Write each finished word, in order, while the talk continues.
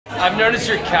I've noticed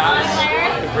your calves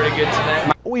are pretty good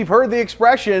today. We've heard the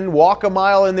expression, walk a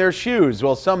mile in their shoes.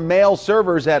 Well, some male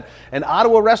servers at an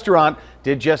Ottawa restaurant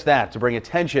did just that to bring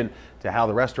attention to how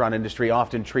the restaurant industry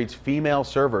often treats female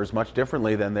servers much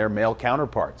differently than their male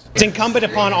counterparts. It's incumbent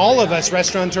upon all of us,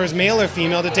 restaurateurs, male or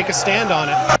female, to take a stand on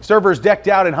it. Servers decked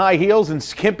out in high heels and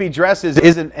skimpy dresses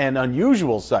isn't an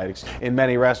unusual sight in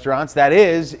many restaurants. That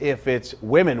is, if it's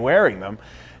women wearing them.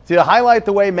 To highlight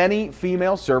the way many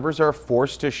female servers are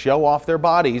forced to show off their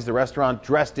bodies, the restaurant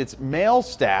dressed its male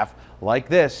staff like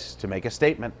this to make a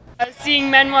statement. Seeing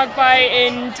men walk by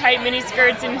in tight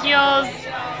miniskirts and heels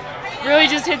really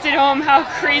just hits it home how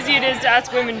crazy it is to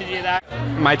ask women to do that.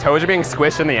 My toes are being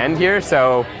squished in the end here,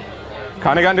 so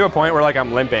kind of gotten to a point where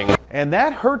I'm limping. And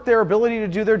that hurt their ability to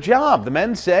do their job. The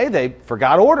men say they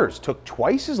forgot orders, took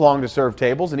twice as long to serve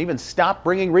tables, and even stopped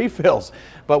bringing refills.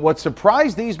 But what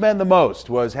surprised these men the most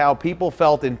was how people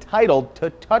felt entitled to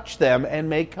touch them and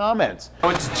make comments.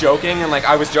 I was joking, and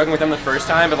I was joking with them the first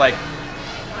time, but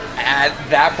at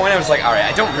that point I was like, all right,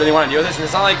 I don't really want to deal with this. And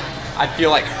it's not like I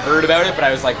feel hurt about it, but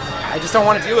I was like, I just don't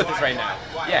want to deal with this right now.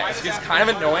 Yeah, it's just kind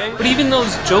of annoying. But even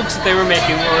those jokes that they were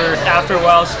making were, after a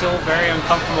while, still very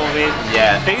uncomfortable to be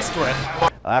faced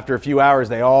with. After a few hours,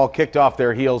 they all kicked off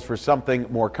their heels for something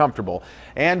more comfortable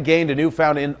and gained a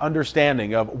newfound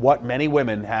understanding of what many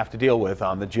women have to deal with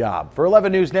on the job. For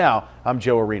 11 News Now, I'm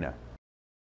Joe Arena.